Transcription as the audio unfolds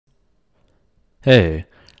Hey,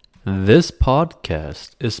 this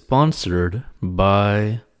podcast is sponsored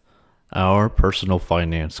by our personal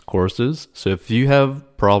finance courses. So if you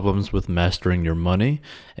have problems with mastering your money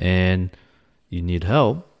and you need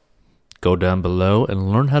help, go down below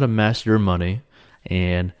and learn how to master your money.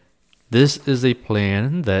 And this is a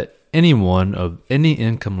plan that anyone of any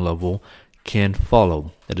income level can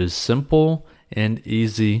follow. It is simple and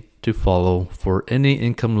easy to follow for any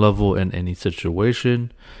income level in any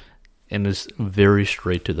situation, and is very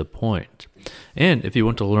straight to the point. And if you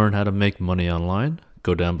want to learn how to make money online,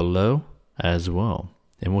 go down below as well.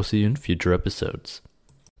 And we'll see you in future episodes.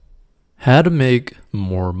 How to make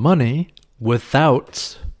more money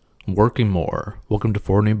without working more. Welcome to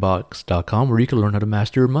 4newbox.com, where you can learn how to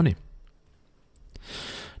master your money.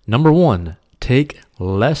 Number 1, take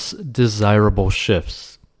less desirable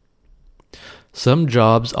shifts. Some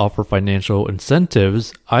jobs offer financial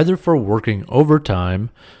incentives either for working overtime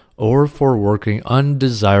or for working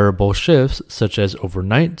undesirable shifts such as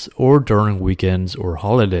overnights or during weekends or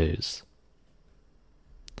holidays.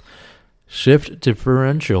 Shift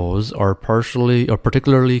differentials are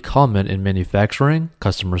particularly common in manufacturing,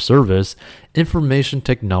 customer service, information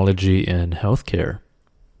technology, and healthcare.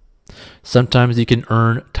 Sometimes you can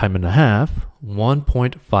earn time and a half,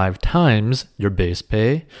 1.5 times your base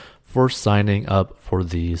pay for signing up for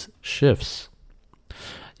these shifts.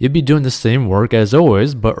 You'd be doing the same work as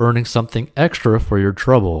always, but earning something extra for your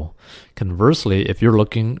trouble. Conversely, if you're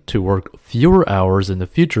looking to work fewer hours in the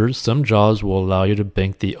future, some jobs will allow you to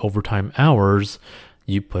bank the overtime hours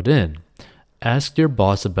you put in. Ask your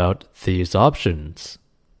boss about these options.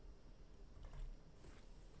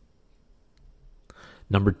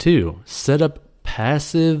 Number 2, set up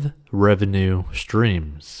passive revenue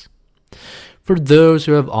streams. For those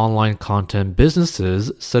who have online content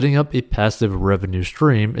businesses, setting up a passive revenue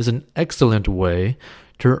stream is an excellent way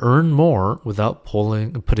to earn more without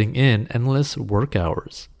putting in endless work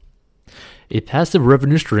hours. A passive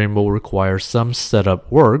revenue stream will require some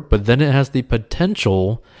setup work, but then it has the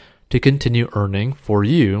potential to continue earning for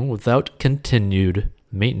you without continued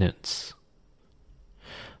maintenance.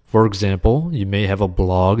 For example, you may have a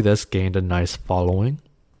blog that's gained a nice following.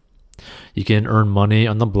 You can earn money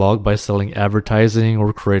on the blog by selling advertising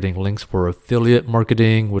or creating links for affiliate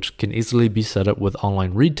marketing, which can easily be set up with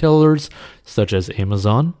online retailers such as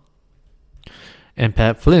Amazon. And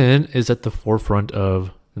Pat Flynn is at the forefront of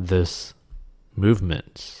this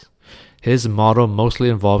movement. His model mostly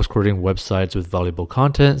involves creating websites with valuable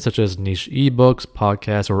content such as niche ebooks,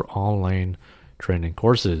 podcasts, or online training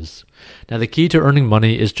courses. Now, the key to earning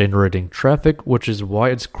money is generating traffic, which is why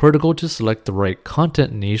it's critical to select the right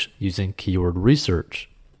content niche using keyword research.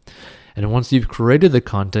 And once you've created the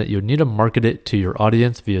content, you'll need to market it to your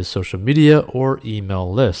audience via social media or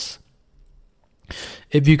email lists.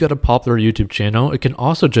 If you've got a popular YouTube channel, it can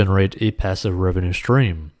also generate a passive revenue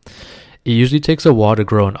stream. It usually takes a while to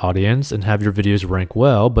grow an audience and have your videos rank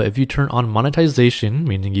well, but if you turn on monetization,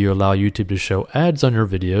 meaning you allow YouTube to show ads on your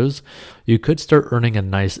videos, you could start earning a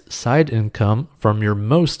nice side income from your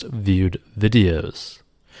most viewed videos.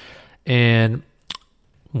 And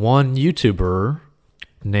one YouTuber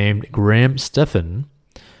named Graham Stephan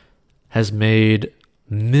has made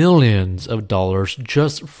millions of dollars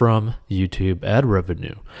just from YouTube ad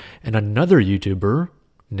revenue. And another YouTuber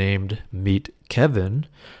named Meet Kevin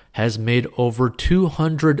has made over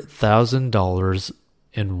 $200,000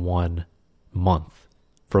 in 1 month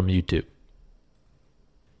from YouTube.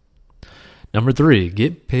 Number 3,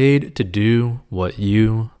 get paid to do what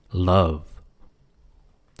you love.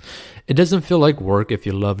 It doesn't feel like work if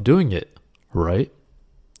you love doing it, right?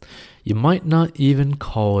 You might not even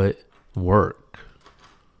call it work.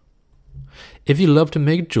 If you love to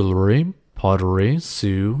make jewelry, pottery,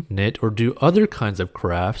 sew, knit, or do other kinds of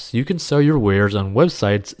crafts, you can sell your wares on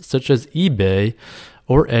websites such as eBay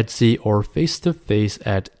or Etsy or face-to-face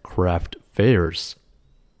at craft fairs.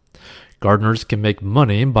 Gardeners can make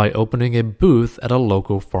money by opening a booth at a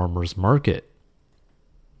local farmer's market.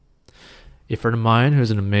 A friend of mine who's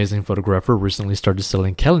an amazing photographer recently started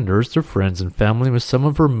selling calendars to friends and family with some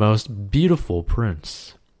of her most beautiful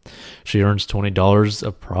prints. She earns $20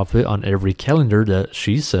 of profit on every calendar that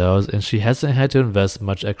she sells, and she hasn't had to invest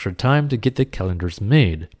much extra time to get the calendars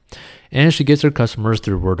made. And she gets her customers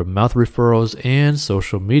through word-of-mouth referrals and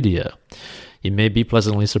social media. You may be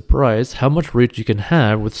pleasantly surprised how much reach you can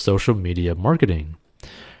have with social media marketing.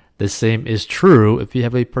 The same is true if you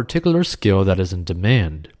have a particular skill that is in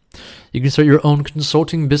demand. You can start your own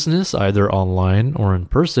consulting business either online or in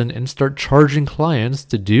person and start charging clients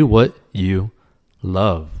to do what you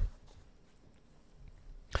love.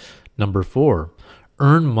 Number 4,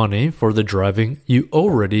 earn money for the driving you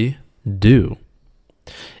already do.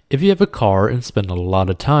 If you have a car and spend a lot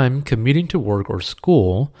of time commuting to work or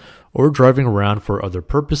school, or driving around for other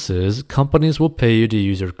purposes, companies will pay you to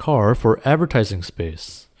use your car for advertising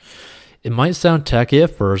space. It might sound tacky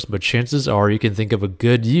at first, but chances are you can think of a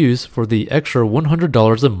good use for the extra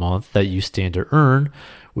 $100 a month that you stand to earn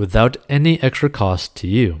without any extra cost to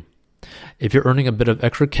you. If you're earning a bit of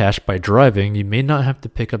extra cash by driving, you may not have to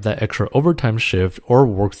pick up that extra overtime shift or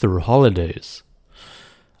work through holidays.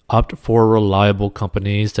 Opt for reliable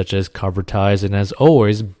companies such as Covertise, and as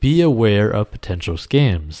always, be aware of potential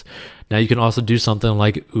scams. Now you can also do something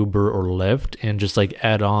like Uber or Lyft and just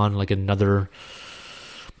add on another,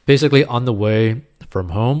 basically on the way from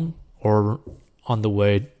home or on the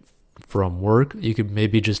way from work. You could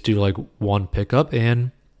maybe just do one pickup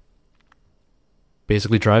and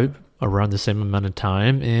basically drive around the same amount of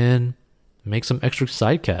time and make some extra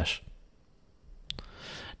side cash.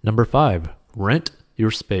 Number 5, rent your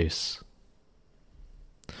space.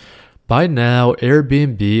 By now,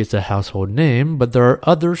 Airbnb is a household name, but there are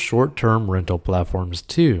other short-term rental platforms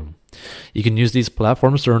too. You can use these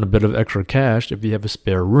platforms to earn a bit of extra cash if you have a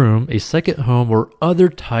spare room, a second home, or other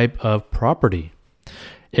type of property.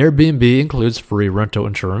 Airbnb includes free rental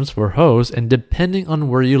insurance for hosts, and depending on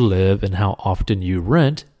where you live and how often you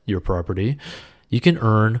rent your property, you can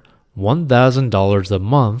earn $1,000 a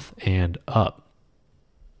month and up.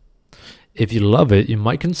 If you love it, you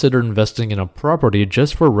might consider investing in a property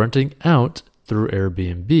just for renting out through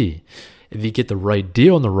Airbnb. If you get the right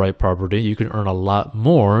deal on the right property, you can earn a lot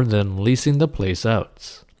more than leasing the place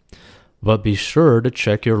out. But be sure to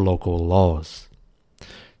check your local laws.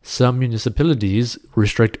 Some municipalities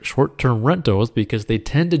restrict short-term rentals because they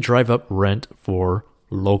tend to drive up rent for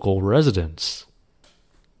local residents.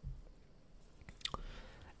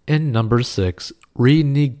 And number 6,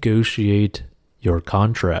 renegotiate your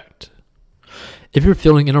contract. If you're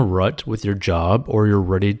feeling in a rut with your job or you're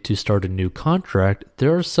ready to start a new contract,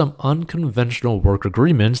 there are some unconventional work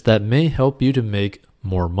agreements that may help you to make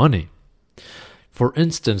more money. For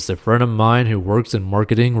instance, a friend of mine who works in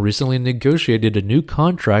marketing recently negotiated a new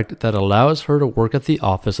contract that allows her to work at the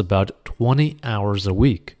office about 20 hours a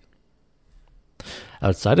week.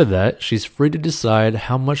 Outside of that, she's free to decide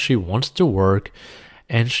how much she wants to work,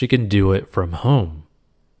 and she can do it from home.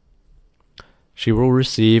 She will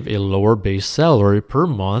receive a lower base salary per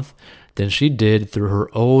month than she did through her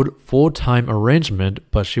old full-time arrangement,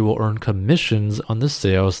 but she will earn commissions on the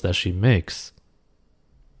sales that she makes.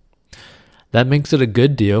 That makes it a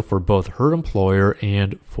good deal for both her employer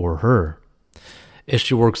and for her. If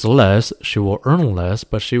she works less, she will earn less,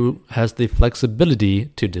 but she has the flexibility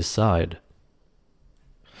to decide.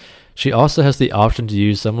 She also has the option to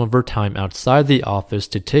use some of her time outside the office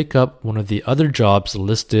to take up one of the other jobs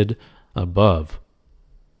listed above.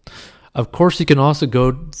 Of course, you can also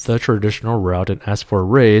go the traditional route and ask for a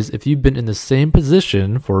raise if you've been in the same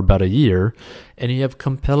position for about a year and you have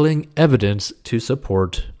compelling evidence to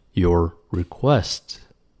support your request.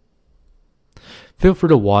 Feel free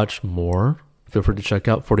to watch more. Feel free to check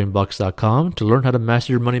out 14bucks.com to learn how to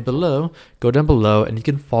master your money below. Go down below and you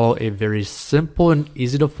can follow a very simple and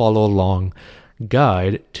easy to follow along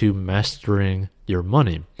guide to mastering your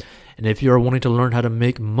money. And if you are wanting to learn how to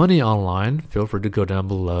make money online, feel free to go down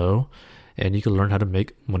below and you can learn how to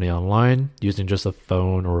make money online using just a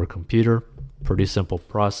phone or a computer. Pretty simple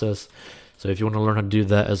process. So if you want to learn how to do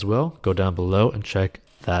that as well, go down below and check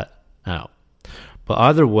that out. But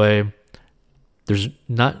either way, there's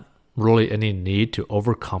not really any need to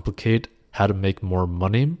overcomplicate how to make more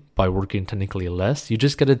money by working technically less. You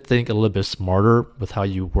just got to think a little bit smarter with how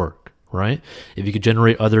you work, right? If you could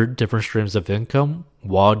generate other different streams of income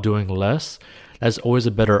while doing less, that's always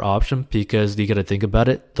a better option because you got to think about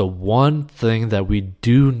it. The one thing that we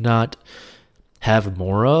do not have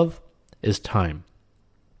more of is time.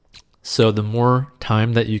 So the more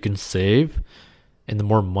time that you can save and the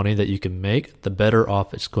more money that you can make, the better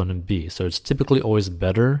off it's going to be. So it's typically always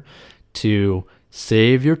better to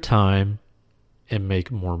save your time and make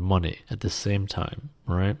more money at the same time,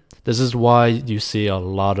 right? This is why you see a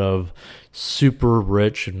lot of super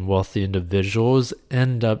rich and wealthy individuals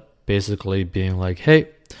end up basically being like, hey,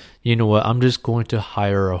 you know what, I'm just going to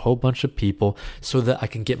hire a whole bunch of people so that I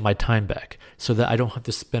can get my time back, so that I don't have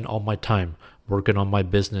to spend all my time working on my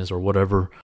business or whatever